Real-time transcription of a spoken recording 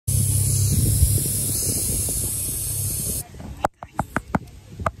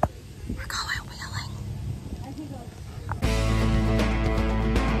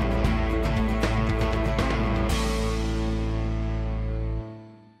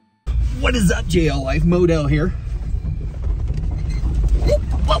What is up, JL Life? Modell here.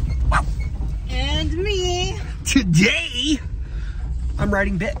 Whoa. And me. Today, I'm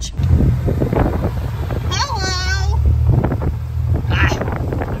riding bitch. Hello. Hi.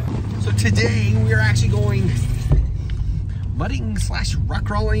 So today, we are actually going mudding / rock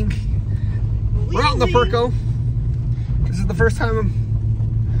crawling. We're out in the Puerco. This is the first time I'm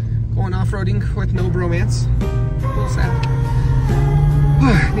going off-roading with no Bromance. A little sad.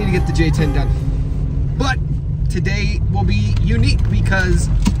 Need to get the J10 done. But today will be unique because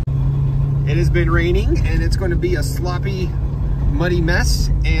it has been raining and it's going to be a sloppy, muddy mess.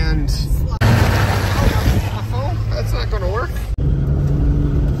 And oh, that's not going to work.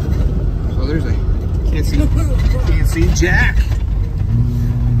 So there's a can't see Jack.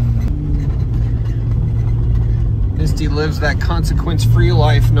 Misty lives that consequence-free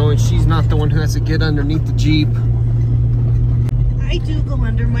life, knowing she's not the one who has to get underneath the Jeep. I do go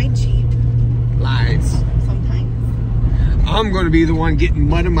under my Jeep. Lies. Sometimes. I'm going to be the one getting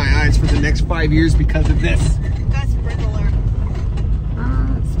mud in my eyes for the next 5 years because of this. That's sprinkler.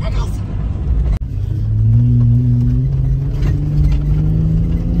 Sprinkles.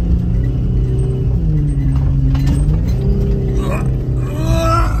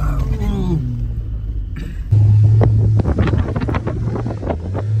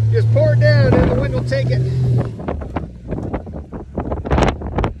 Just pour it down and the wind will take it.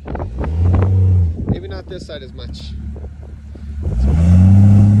 Maybe not this side as much.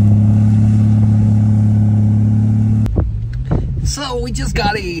 So we just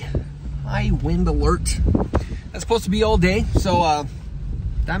got a high wind alert. That's supposed to be all day, so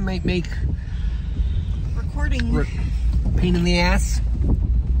that might make Recording. Pain in the ass.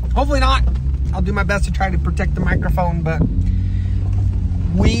 Hopefully not. I'll do my best to try to protect the microphone, but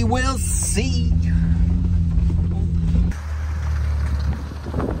we will see.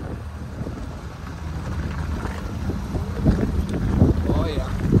 Oh yeah.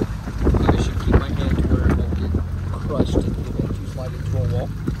 I should keep my hand to where I don't get crushed and get to slide into a wall.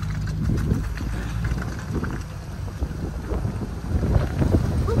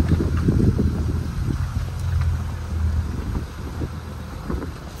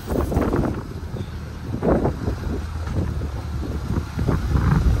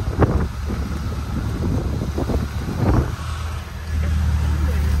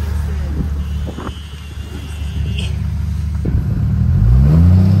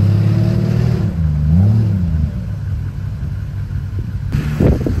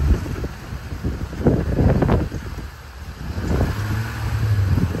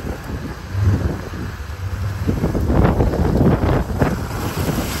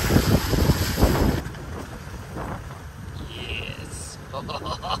 It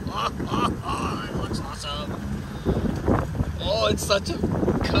looks awesome. Oh, it's such a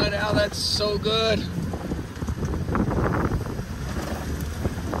cutout. That's so good.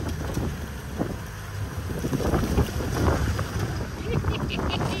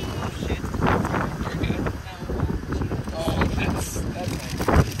 Oh, that's nice.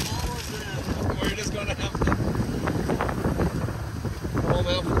 We're just gonna have to roll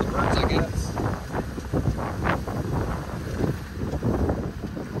them out for the birds, I guess.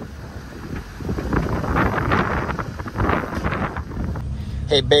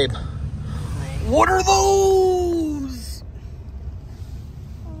 Hey, babe. What are those?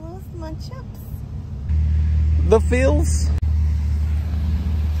 Are those my chips? The feels?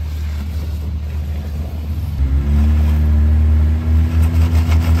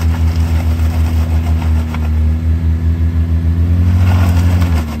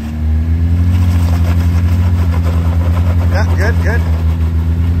 Yeah, good.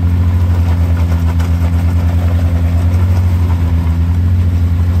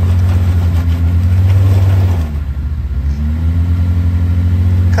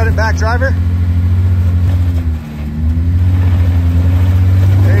 Back, driver.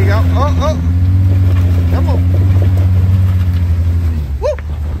 There you go. Oh. Come on. Woo.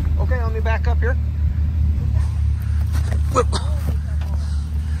 Okay, let me back up here. Whoop.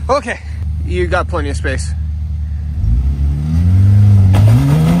 Okay, you got plenty of space.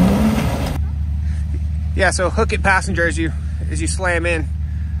 Yeah, so hook it passenger as you slam in.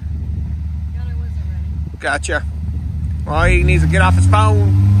 Gotcha. Well, he needs to get off his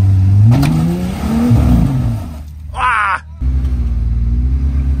phone. Ah!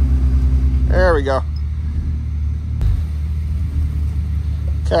 There we go.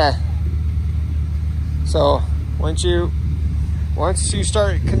 Okay. So once you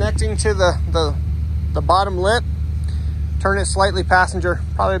start connecting to the bottom lip, turn it slightly passenger,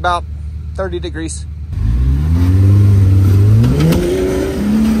 probably about 30 degrees.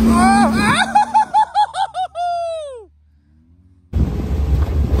 Oh,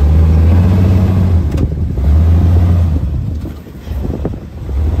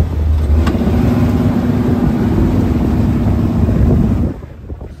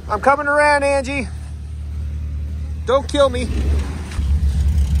 I'm coming around, Angie. Don't kill me.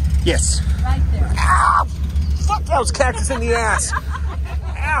 Yes. Right there. Ow! Fuck, that was cactus in the ass.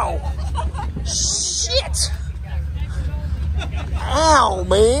 Ow. Shit. Ow,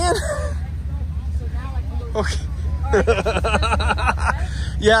 man. Okay.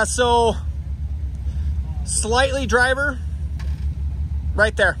 Yeah, so slightly driver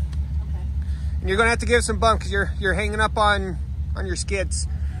right there. Okay. And you're gonna have to give some bump because you're hanging up on your skids.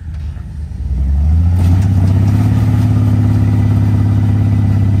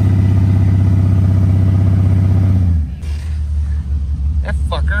 That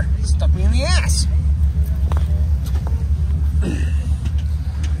fucker stuck me in the ass.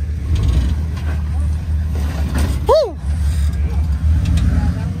 Woo!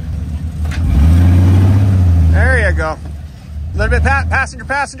 There you go. A little bit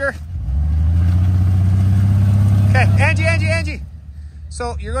passenger. Okay, Angie.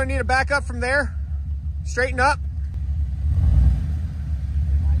 So you're going to need to back up from there. Straighten up.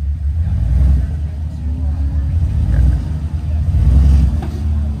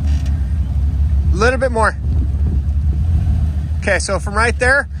 A little bit more. Okay, so from right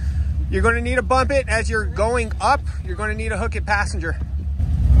there, you're going to need to bump it. As you're going up, you're going to need to hook it passenger.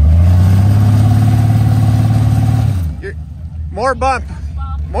 More bump,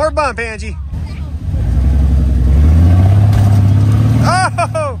 Angie.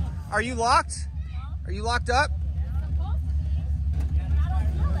 Oh, are you locked? Are you locked up?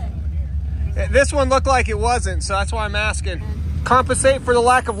 This one looked like it wasn't, so that's why I'm asking. Compensate for the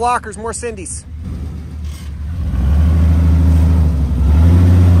lack of lockers, more Cindy's.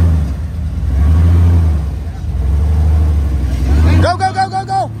 Go! Whoa,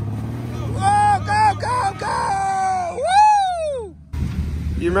 go! Woo!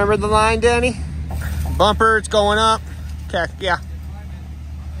 You remember the line, Danny? Bumper, it's going up. Okay, yeah.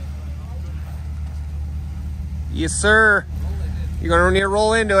 Yes, sir. You're gonna need to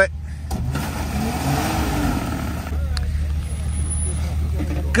roll into it.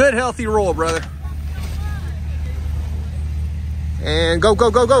 Good, healthy roll, brother. And go.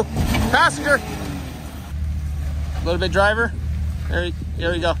 Passenger. A little bit driver. There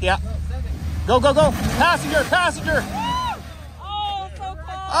we go. Yeah. Go. Passenger. Oh, so close.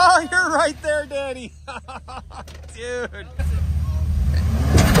 Oh, you're right there, Danny. Dude.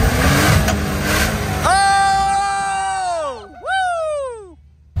 Oh! Woo!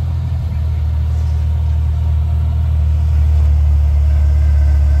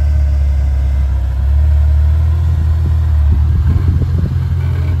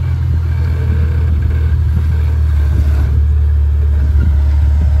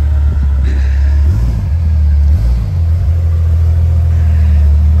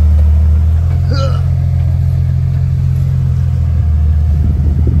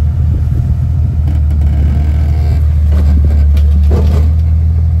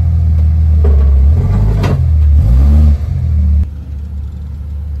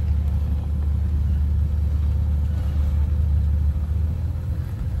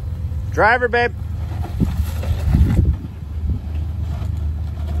 Driver, babe.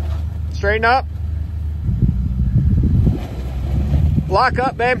 Straighten up. Lock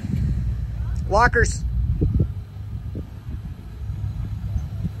up, babe. Lockers.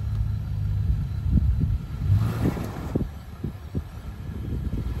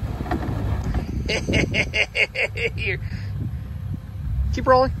 Here. Keep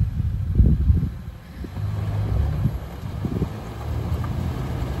rolling.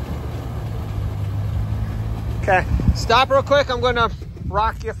 Okay, stop real quick. I'm gonna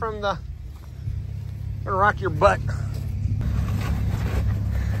rock you from the, I'm gonna rock your butt.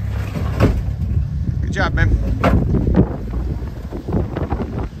 Good job, man.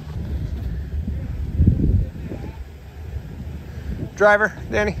 Driver,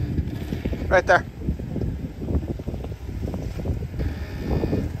 Danny, right there.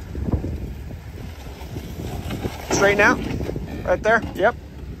 Straighten out, right there, yep.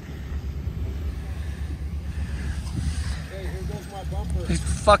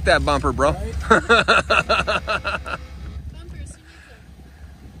 Fuck that bumper, bro. Right?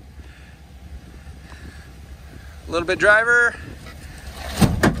 A little bit driver.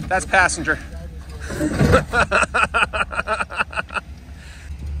 That's passenger.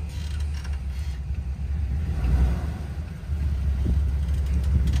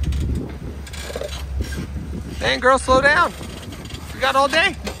 Dang, girl, slow down. You got all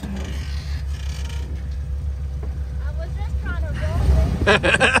day.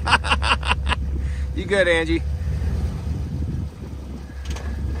 You good, Angie?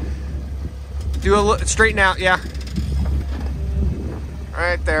 Do a look, straighten out, yeah. All right.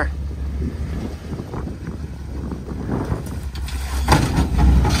 right there.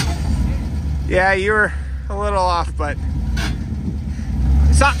 Yeah, you were a little off, but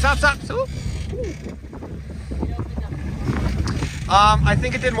stop. Ooh. I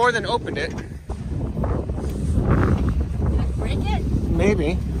think it did more than opened it. Did it break it? Maybe.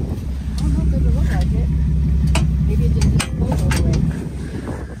 I don't know if it doesn't look like it. Maybe it didn't just close all the way.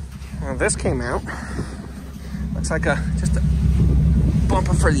 Well, this came out. Looks like just a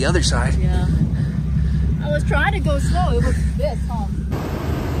bumper for the other side. Yeah. I was trying to go slow. It was this, huh?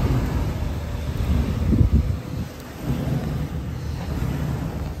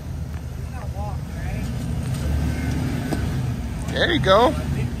 There you go.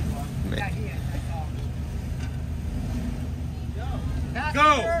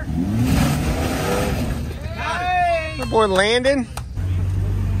 Go! Good boy, Landon.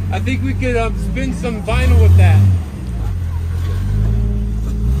 I think we could spin some vinyl with that.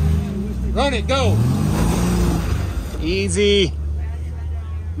 Run it, go! Easy.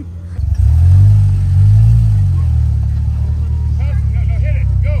 No, hit it,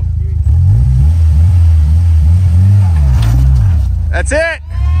 go! That's it.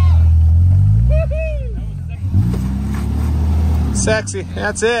 Sexy.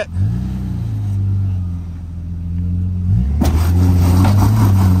 That's it.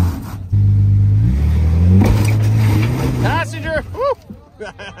 Passenger. Woo.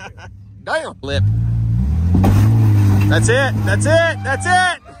 Damn. Lip. That's it. That's it. That's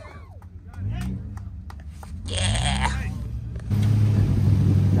it. Yeah.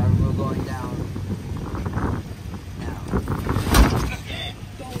 We're going down.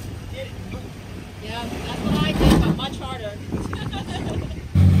 Yeah, that's what I did, but much harder.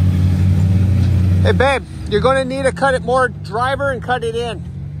 Hey babe, you're going to need to cut it more driver and cut it in.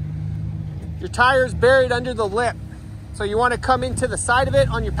 Your tire's buried under the lip. So you want to come into the side of it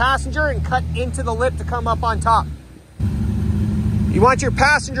on your passenger and cut into the lip to come up on top. You want your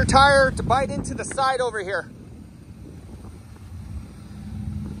passenger tire to bite into the side over here.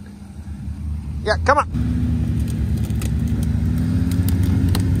 Yeah, come on.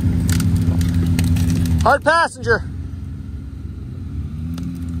 Hard passenger.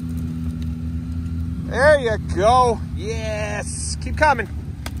 There you go. Yes. Keep coming.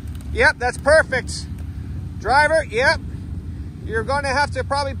 Yep, that's perfect. Driver, yep. You're going to have to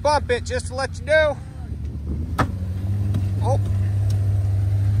probably bump it just to let you know. Oh.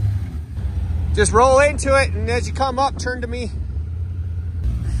 Just roll into it, and as you come up, turn to me.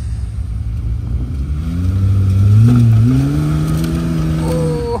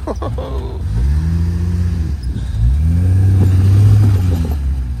 Oh.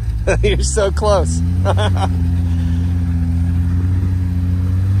 You're so close.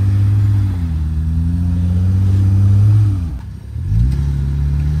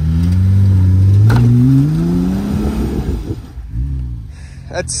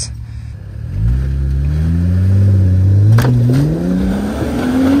 That's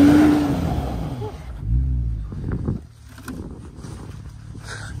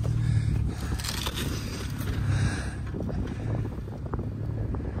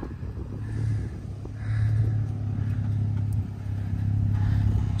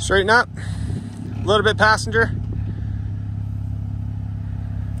straighten up. A little bit passenger.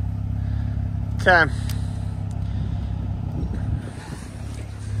 Okay.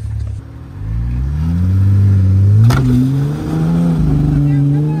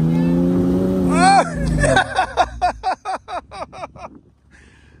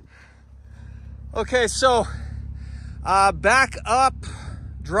 Okay, so back up,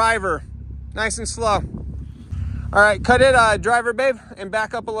 driver, nice and slow. All right, cut it, driver, babe, and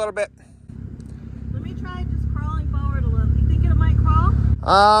back up a little bit. Let me try just crawling forward a little. You think it might crawl?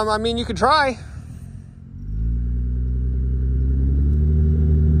 I mean, you could try.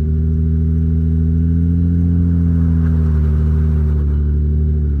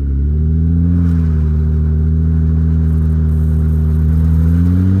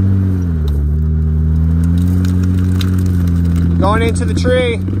 Going into the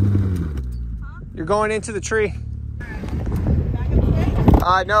tree. Huh? You're going into the tree. Back up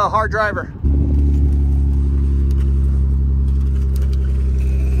straight? No, hard driver.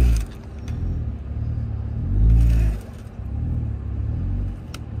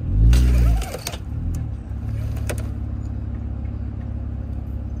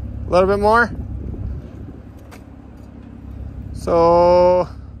 A little bit more. So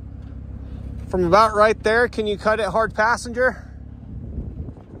from about right there, can you cut it hard passenger?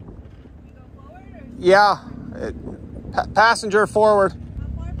 You go forward or Yeah, passenger forward. how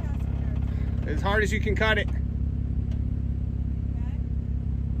far passenger? As hard as you can cut it. Okay.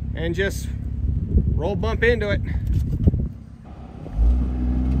 and just roll bump into it.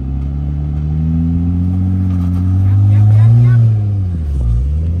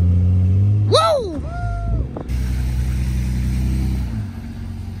 Woo!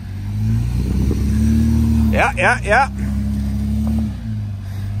 Yeah.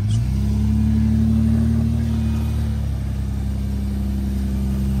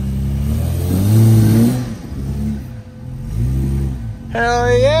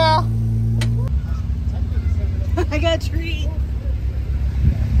 Hell yeah! I got a treat.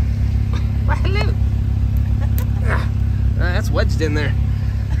 Well, hello. That's wedged in there.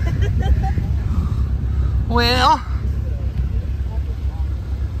 Well,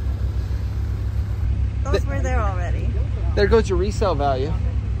 Those were there already. there goes your resale value.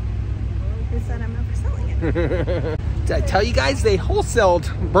 Who said I'm never selling it? Did I tell you guys they wholesaled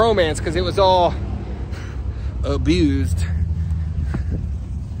Bromance because it was all abused?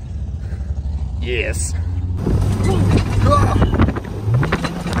 Yes.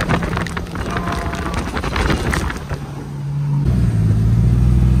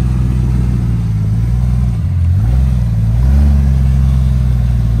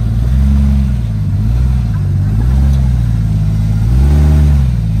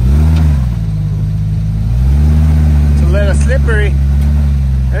 It's a little slippery.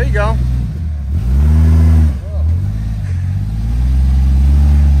 There you go.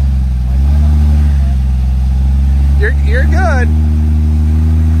 You're good.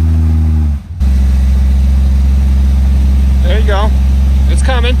 There you go. It's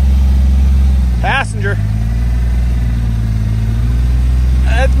coming. Passenger.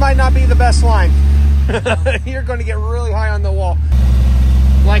 It might not be the best line. You're going to get really high on the wall.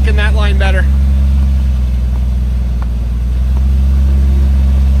 Liking that line better.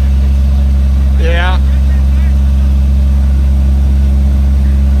 Yeah.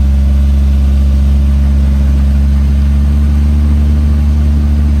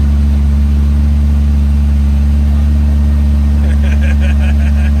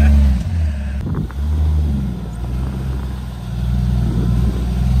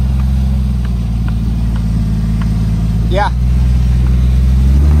 Yeah.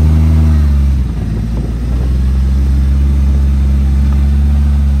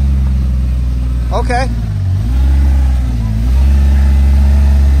 Okay.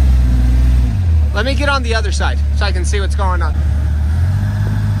 Let me get on the other side so I can see what's going on.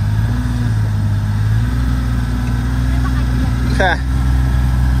 Okay.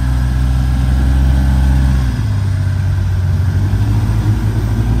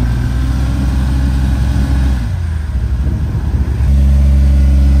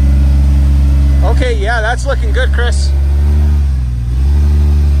 Okay, yeah, that's looking good, Chris.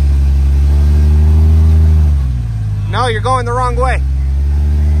 No, you're going the wrong way.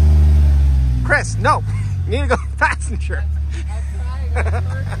 Chris, no. You need to go passenger.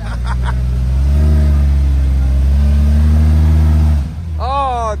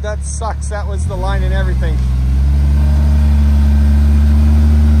 Oh, that sucks. That was the line and everything.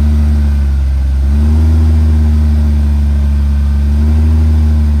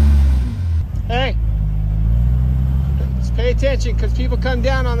 Hey, just pay attention because people come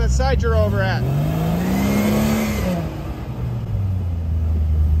down on that side you're over at.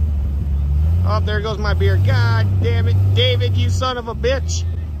 Oh, there goes my beer. God damn it, David, you son of a bitch.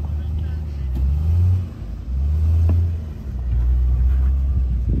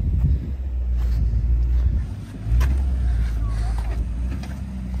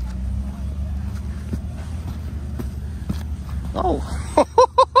 Oh,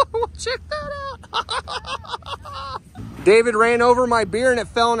 check that out. David ran over my beer and it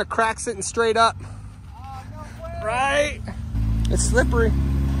fell and it cracks it and straight up. Oh, no way. Right? It's slippery.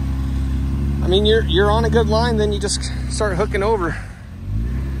 I mean, you're on a good line, then you just start hooking over.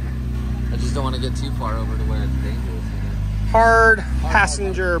 I just don't want to get too far over to where it's dangerous. Hard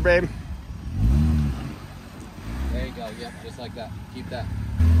passenger, babe. There you go. Yep, just like that. Keep that.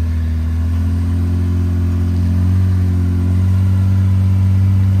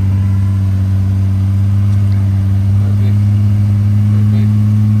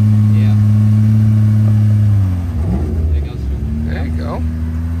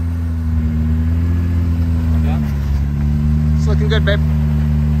 Good, babe.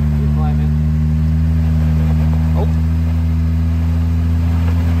 Keep climbing. Oh.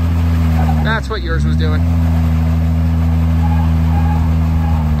 That's what yours was doing.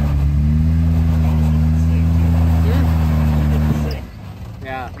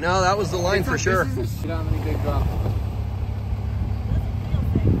 Yeah. No, that was the line for sure.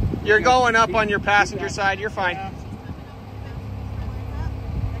 You're going up on your passenger side. You're fine.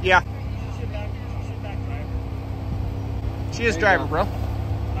 Yeah. She is driving, bro.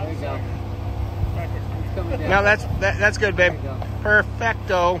 There you go. It's coming down. No, that's good, babe. There you go.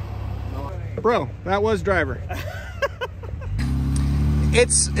 Perfecto. Bro, that was driver.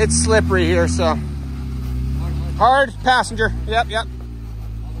 It's slippery here, so. Hard passenger. Yep.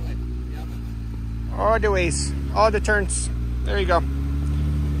 All the ways. All the turns. There you go.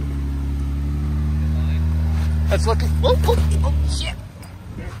 That's looking. Oh, shit.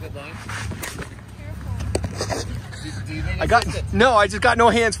 Good line. No, I just got no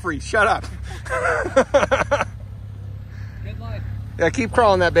hands free. Shut up. Good line. Yeah, keep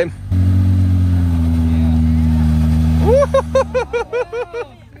crawling that, babe.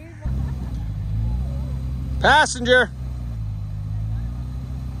 Passenger.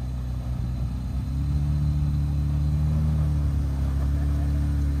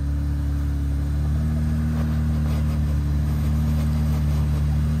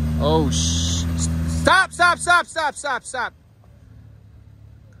 Oh, Stop.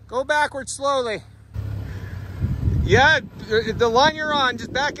 Go backwards slowly. Yeah, the line you're on,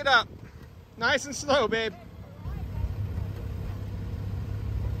 just back it up. Nice and slow, babe.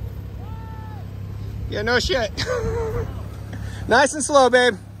 Yeah, no shit. Nice and slow,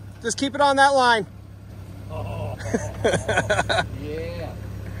 babe. Just keep it on that line. Oh. Yeah.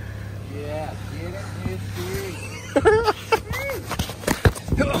 Get it,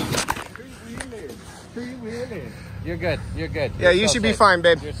 Three-wheeler. You're good. Yeah, you should be fine,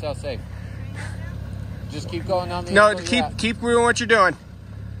 babe. You're so safe. Just keep going on the No, angle you're at. keep doing what you're doing.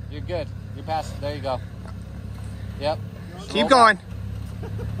 You're good. You're past. There you go. Yep. Keep going.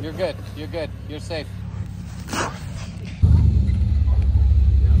 You're good. You're safe.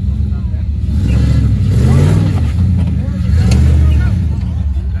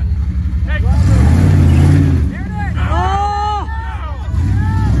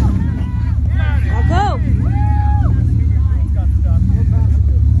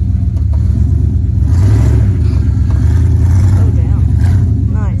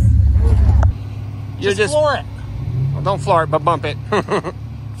 You just floor it. Well, don't floor it, but bump it.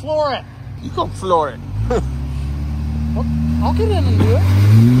 Floor it. You go floor it. I'll get in and do it.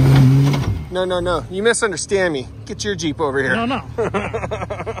 No. You misunderstand me. Get your Jeep over here. No.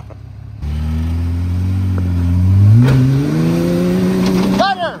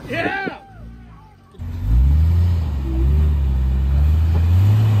 Butter! Yeah.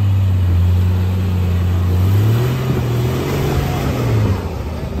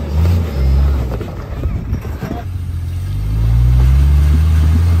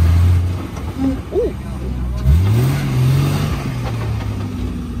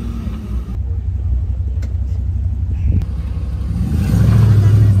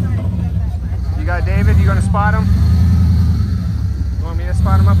 David, you gonna spot him? You want me to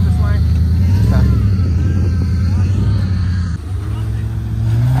spot him up this lane?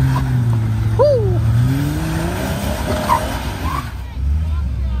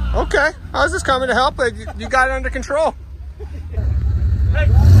 Okay. Okay. How's this coming to help? You got it under control.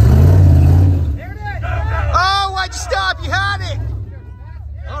 Oh, why'd you stop? You had it.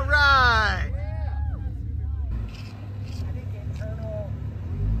 All right.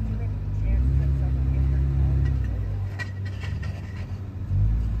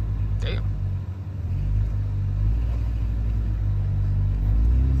 Damn.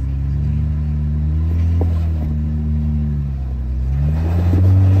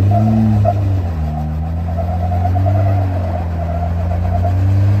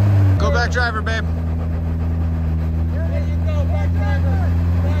 Go back driver, babe. There you go, back driver.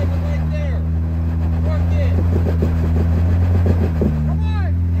 Drive it right there. Work it. Come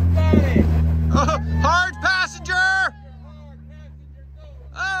on. You got it. Oh, hard passenger.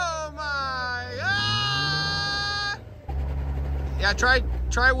 Oh my! Ah! Yeah,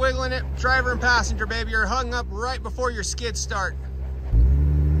 try wiggling it, driver and passenger, baby. You're hung up right before your skids start.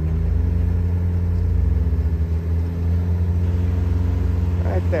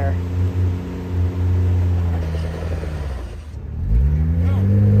 Right there.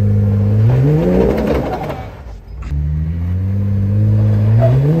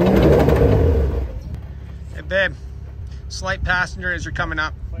 Hey, babe. Slight passenger as you're coming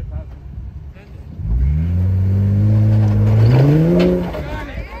up.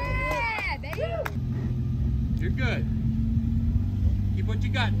 You're good. Keep what you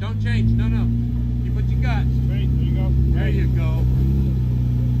got. Don't change. No. Keep what you got. Straight. There you go. There you go.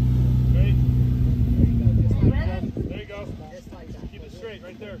 Straight. There you go. Keep it straight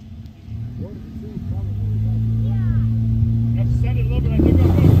right there. You have to send it a little bit. I think. Go.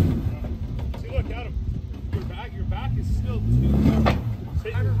 See, look at him. Your back is still too.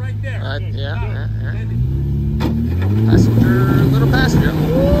 Yeah. Passenger, little passenger.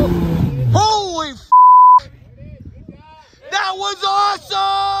 Woo! Holy f***! That was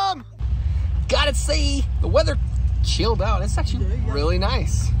awesome! Gotta say, the weather chilled out. It's actually really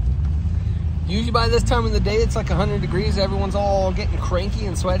nice. Usually by this time of the day, it's like 100 degrees. Everyone's all getting cranky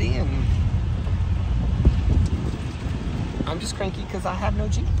and sweaty, and I'm just cranky because I have no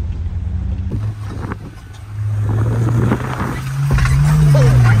Jeep.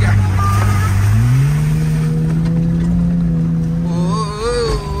 Oh my God.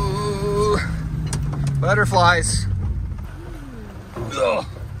 Ooh. Butterflies. Ugh.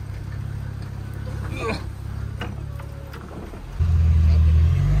 Ugh.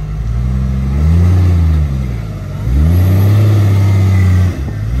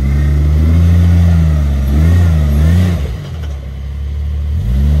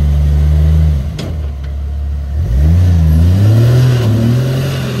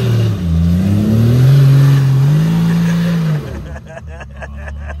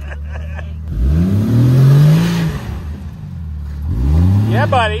 Yeah,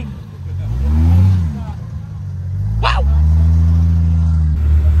 buddy. Wow!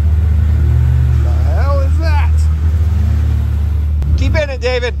 The hell is that? Keep in it,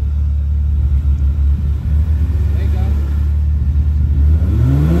 David. There you go.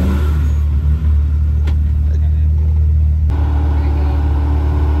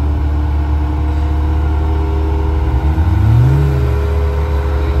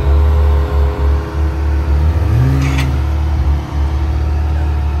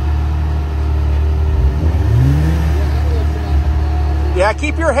 Yeah,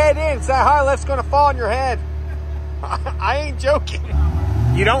 keep your head in. It's that high lift's gonna fall on your head. I ain't joking.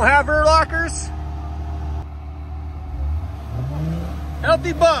 You don't have rear lockers?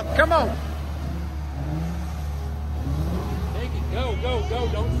 Healthy bump, come on. Take it. Go, go, go.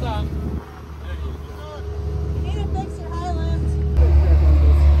 Don't stop. You need to fix your Highlands.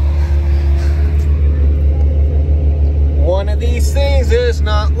 One of these things is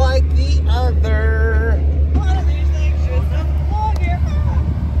not like the other. One of these things should not belong here.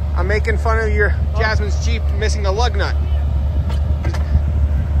 I'm making fun of your Jasmine's Jeep missing a lug nut.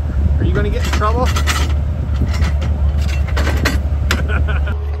 Are you gonna get in trouble?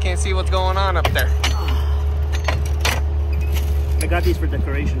 I can't see what's going on up there. I got these for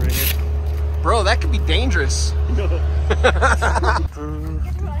decoration right here. Bro, that could be dangerous. Remember what I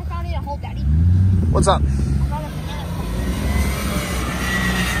found in a hole, Daddy? What's up? I found a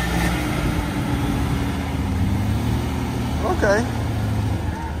banana. Okay.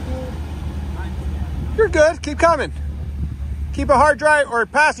 You're good. Keep coming. Keep a hard drive or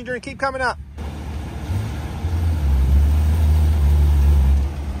passenger and keep coming up.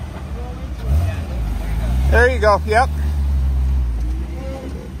 There you go. Yep.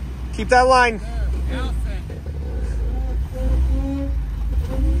 Keep that line.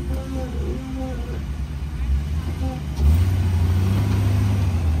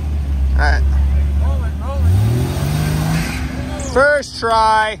 All right. First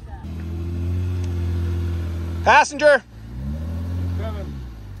try. Passenger.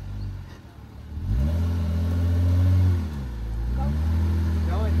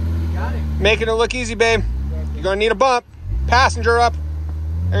 Making it look easy, babe. You're gonna need a bump. Passenger up.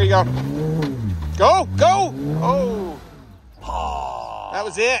 There you go. Go, go. Oh. That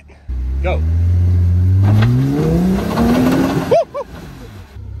was it. Go. Woo, woo.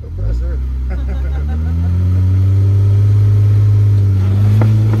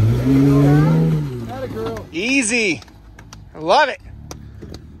 Easy. I love it.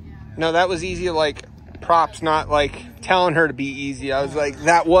 No, that was easy, like props, not like telling her to be easy. I was like,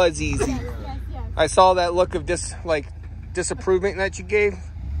 that was easy. Yes. I saw that look of disapproval that you gave.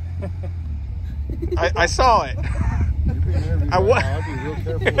 I saw it. I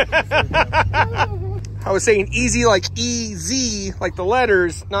was saying easy like easy, like the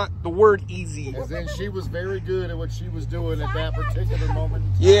letters, not the word easy. As in, she was very good at what she was doing at that particular moment.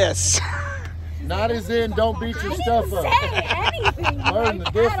 Yes. Not as in, don't beat your stuff up. Say anything Learn the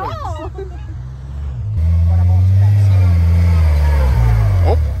at difference. all.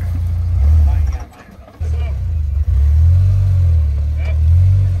 Oh.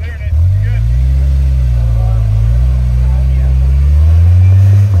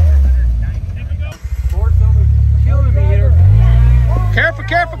 Careful,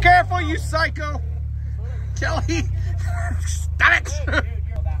 careful, careful, you psycho. Kelly, stop it.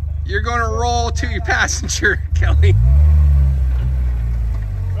 You're going to roll to your passenger, Kelly.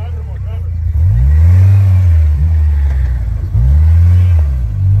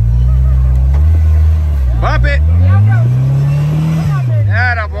 Bump it.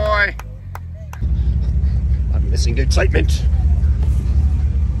 Atta boy. listening to excitement.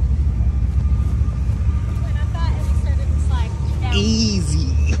 When I thought and we started to slide down. Easy.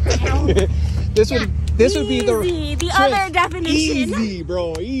 this would be Easy, the other definition. Easy,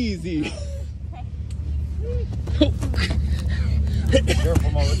 bro. Easy.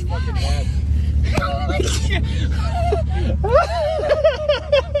 Careful, Mo. It's fucking bad.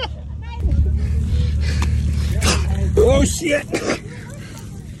 Oh shit!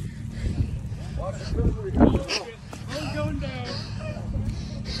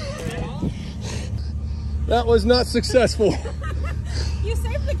 That was not successful. You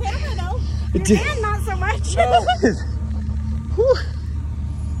saved the camera though. It Your did. hand not so much. Whew.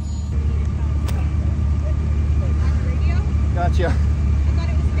 Radio? Gotcha. I thought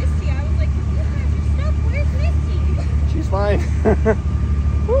it was Misty. I was like, you have your stuff. Where's Misty? She's fine.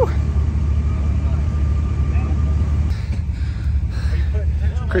 Whew.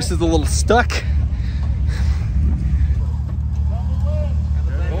 Chris is a little stuck.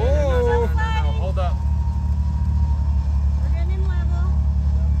 Oh, hold up. We're getting level.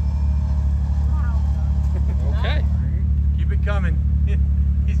 Wow. Okay. Keep it coming.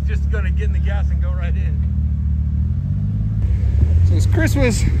 He's just going to get in the gas and go right in. So as Chris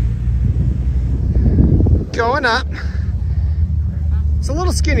was going up, it's a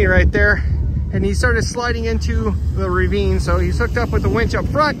little skinny right there, and he started sliding into the ravine. So he's hooked up with the winch up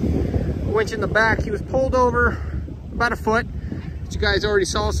front, a winch in the back. He was pulled over about a foot, which you guys already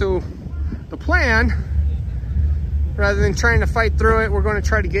saw. So the plan, rather than trying to fight through it, we're going to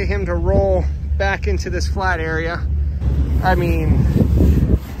try to get him to roll back into this flat area. I mean,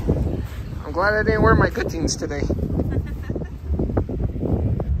 I'm glad I didn't wear my good things today.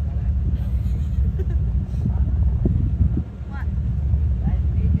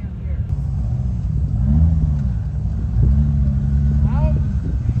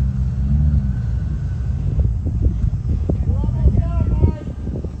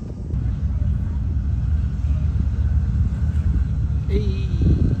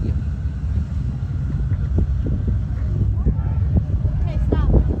 Okay, stop.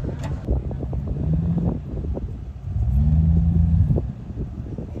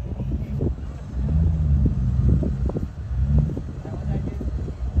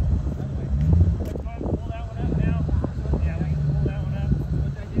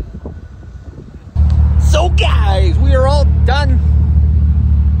 So guys, we are all done.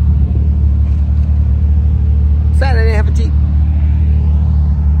 Sad I didn't have a Jeep.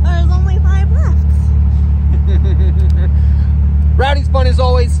 There's only 5 left. Rowdy's fun as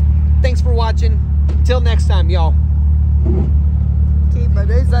always. Thanks for watching. Until next time, y'all. Keep it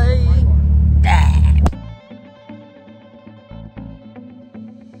easy.